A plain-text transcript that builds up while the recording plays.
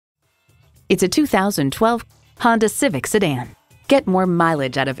It's a 2012 Honda Civic sedan. Get more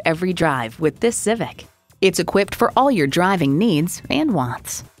mileage out of every drive with this Civic. It's equipped for all your driving needs and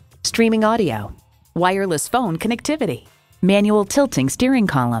wants. Streaming audio, wireless phone connectivity, manual tilting steering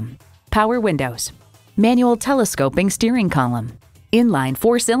column, power windows, manual telescoping steering column, inline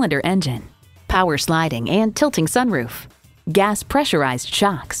 4-cylinder engine, power sliding and tilting sunroof, gas pressurized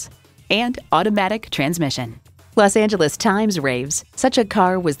shocks, and automatic transmission. Los Angeles Times raves, such a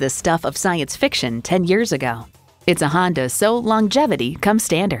car was the stuff of science fiction 10 years ago. It's a Honda, so longevity comes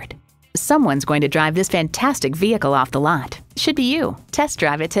standard. Someone's going to drive this fantastic vehicle off the lot. Should be you. Test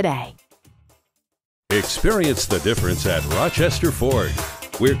drive it today. Experience the difference at Rochester Ford.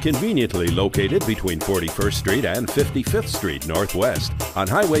 We're conveniently located between 41st Street and 55th Street Northwest on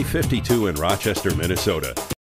Highway 52 in Rochester, Minnesota.